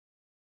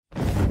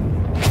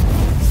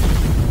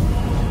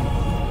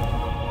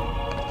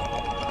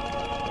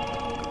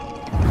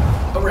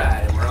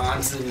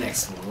on to the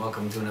next one.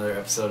 Welcome to another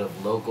episode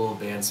of Local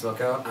Band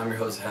Smokeout. I'm your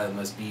host,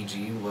 Hadmus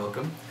BG.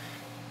 Welcome.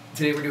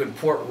 Today we're doing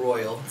Port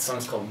Royal. The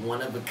song's called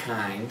One of a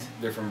Kind.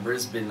 They're from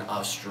Brisbane,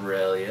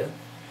 Australia.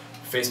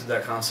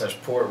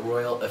 Facebook.com/Port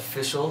Royal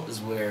Official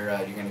is where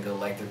you're going to go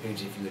like their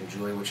page if you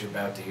enjoy what you're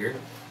about to hear.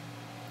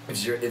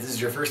 If this is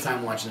your first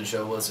time watching the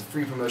show, well, it's a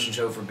free promotion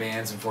show for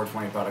bands and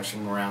 420 products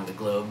from around the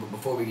globe. But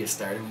before we get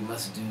started, we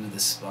must do the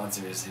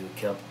sponsors who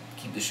keep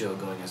the show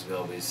going, as we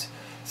always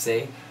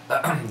say.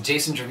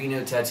 Jason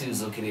Trevino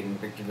Tattoos, located in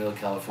Victorville,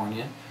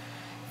 California.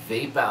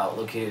 Vape Out,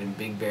 located in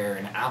Big Bear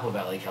in Apple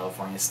Valley,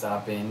 California.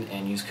 Stop in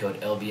and use code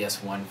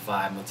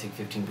LBS15. They'll take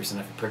 15%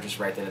 off your purchase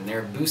right then and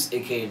there. Boost,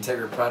 aka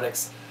Integra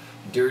Products.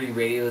 Dirty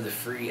Radio, the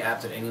free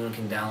app that anyone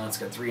can download. It's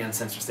got 3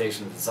 uncensored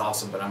stations. It's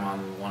awesome, but I'm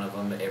on one of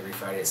them every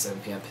Friday at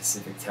 7 p.m.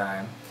 Pacific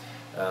Time.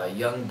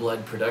 Young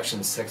Blood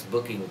Productions, text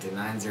booking to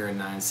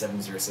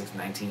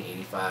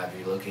 909-706-1985.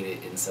 You're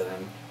located in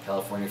Southern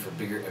California for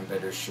bigger and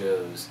better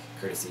shows,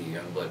 courtesy of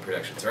Young Blood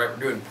Productions. Alright,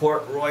 we're doing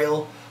Port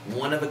Royal,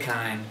 One of a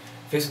Kind.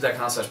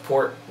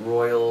 Facebook.com/Port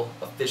Royal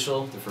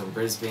Official. They're from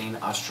Brisbane,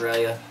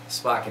 Australia.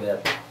 Spark it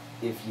up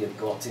if you've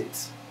got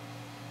it.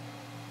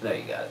 There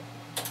you got it.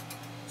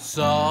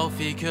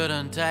 Sophie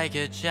couldn't take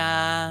a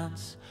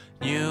chance,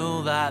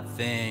 knew that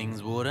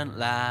things wouldn't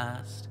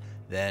last,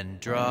 then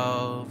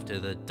drove to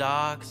the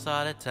dark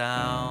side of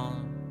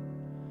town.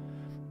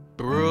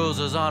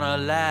 Bruises on her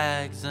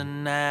legs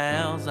and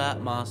nails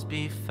that must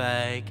be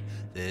fake.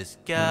 This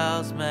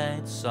girl's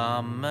made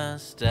some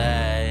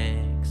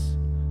mistakes.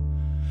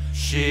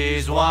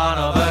 She's one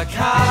of a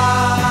kind,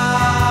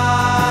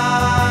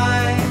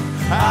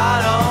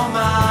 I don't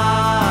mind.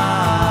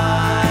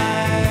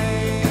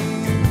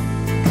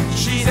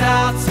 She's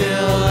out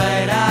till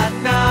late at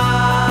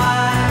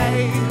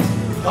night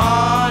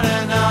on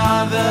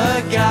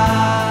another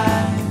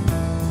guy.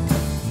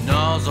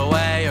 Knows her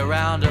way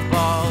around a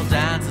ball,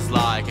 dances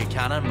like a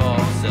cannonball,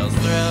 sells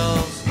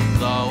thrills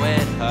though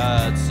it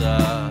hurts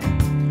her.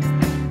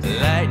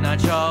 Late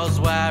night shows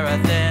where her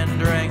thin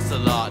drinks a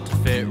lot to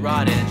fit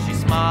right in. She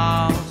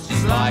smiles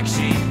just like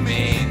she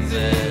means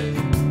it.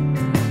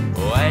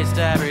 Waste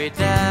every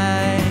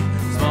day,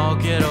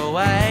 smoke it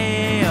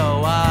away.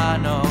 Oh, I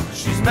know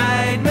she's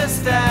made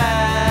mistakes,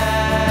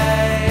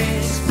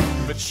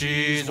 but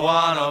she's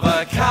one of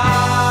a kind.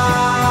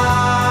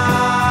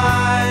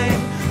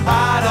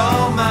 I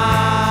don't mind.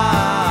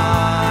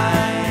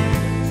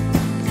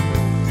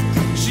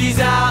 She's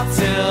out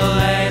till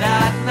late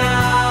at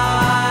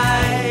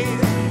night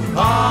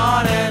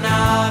on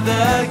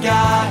another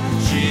guy.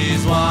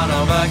 She's one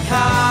of a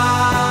kind.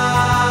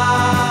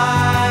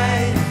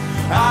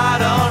 I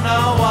don't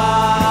know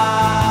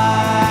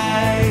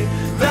why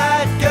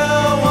that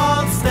girl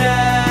won't stay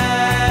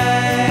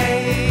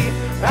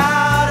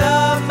out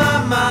of my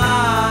mind.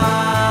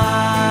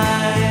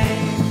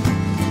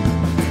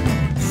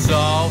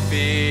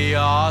 Sophie,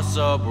 you're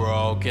so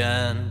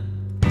broken.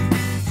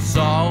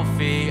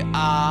 Sophie,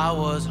 I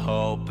was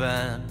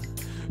hoping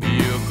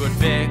you could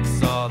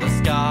fix all the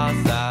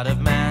scars that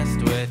have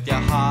messed with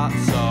your heart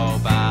so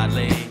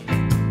badly.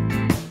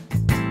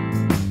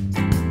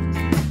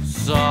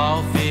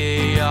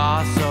 Sophie,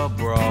 you're so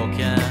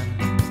broken.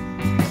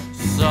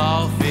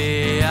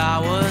 Sophie, I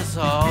was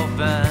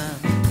hoping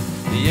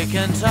you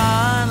can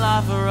turn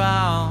life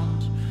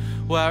around.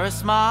 Wear a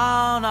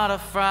smile, not a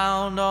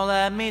frown. Don't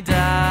let me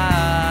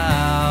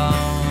down.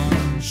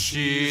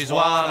 She's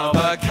one of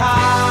a kind.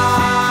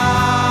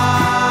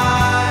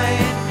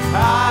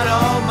 I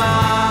don't mind.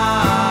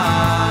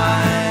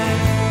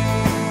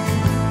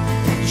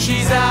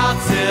 She's out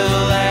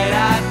till late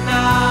at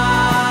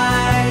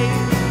night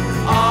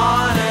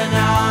on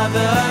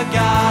another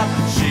guy.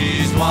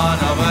 She's one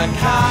of a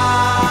kind.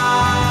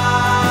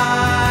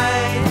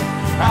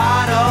 I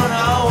don't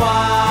know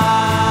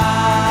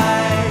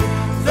why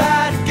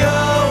that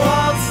girl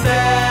won't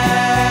stay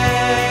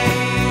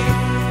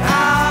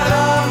out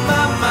of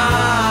my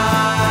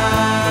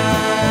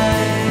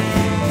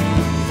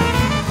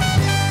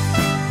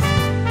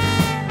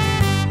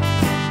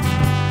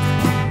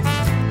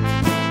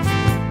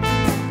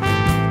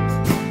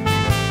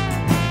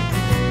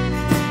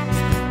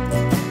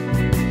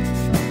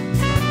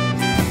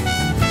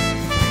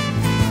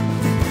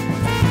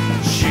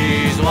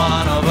She's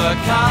one of a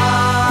kind.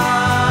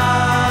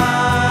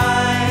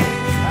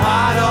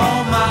 I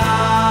don't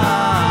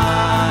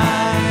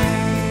mind.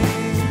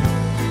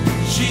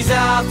 She's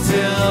out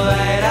till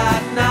late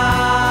at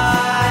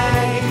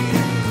night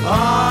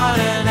on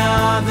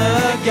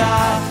another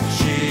guy.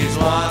 She's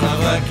one of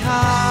a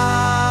kind.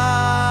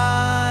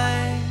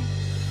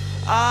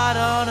 I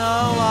don't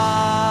know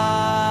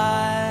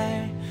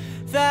why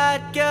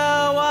that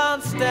girl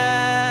won't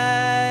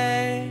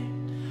stay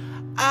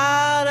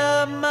out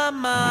of my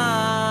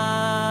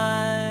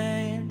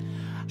mind.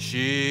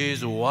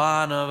 She's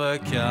one of a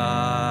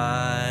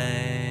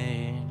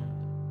kind.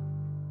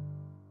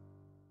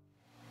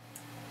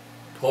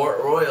 Port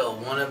Royal,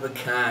 One of a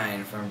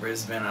Kind from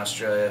Brisbane,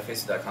 Australia.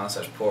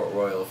 Facebook.com/Port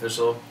Royal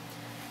Official.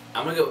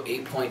 I'm gonna go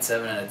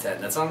 8.7 out of 10.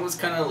 That song was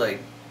kind of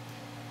like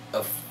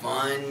a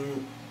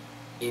fun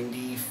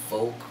indie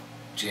folk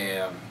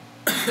jam,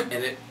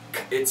 and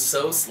it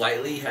so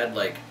slightly had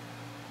like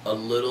a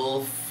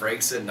little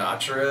Frank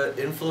Sinatra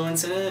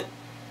influence in it,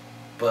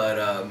 but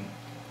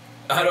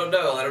I don't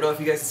know. I don't know if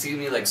you guys see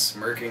me like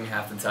smirking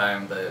half the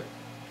time, but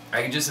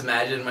I can just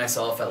imagine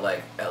myself at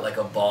like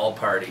a ball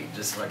party,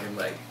 just fucking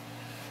like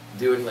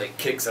doing like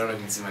kicks. I don't know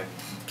if you can see my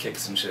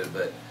kicks and shit,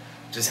 but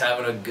just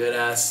having a good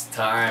ass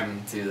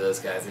time to those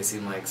guys. They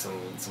seem like some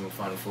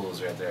fun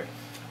fools right there.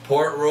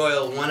 Port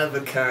Royal, one of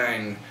a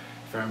kind,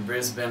 from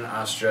Brisbane,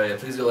 Australia.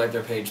 Please go like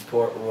their page,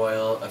 Port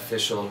Royal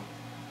Official.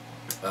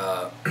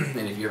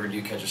 And if you ever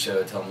do catch a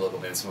show, tell them local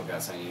band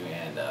Smokeout sent you,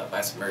 and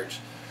buy some merch.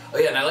 Oh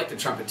yeah, and I like the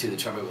trumpet too. The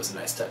trumpet was a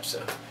nice touch,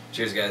 so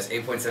cheers guys.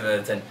 8.7 out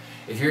of 10.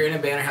 If you're in a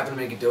band or happen to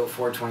make a dope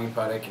 420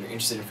 product and you're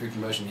interested in free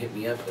promotion, hit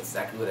me up. That's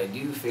exactly what I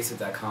do.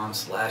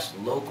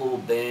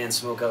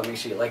 Facebook.com/localbandsmokeout. Make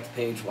sure you like the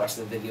page, watch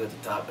the video at the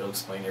top. It'll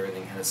explain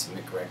everything, how to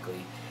submit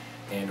correctly,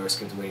 and or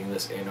skip the waiting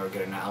list, and or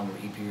get an album or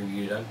EP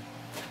review done.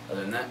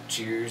 Other than that,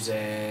 cheers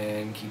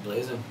and keep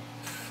blazing.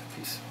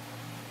 Peace.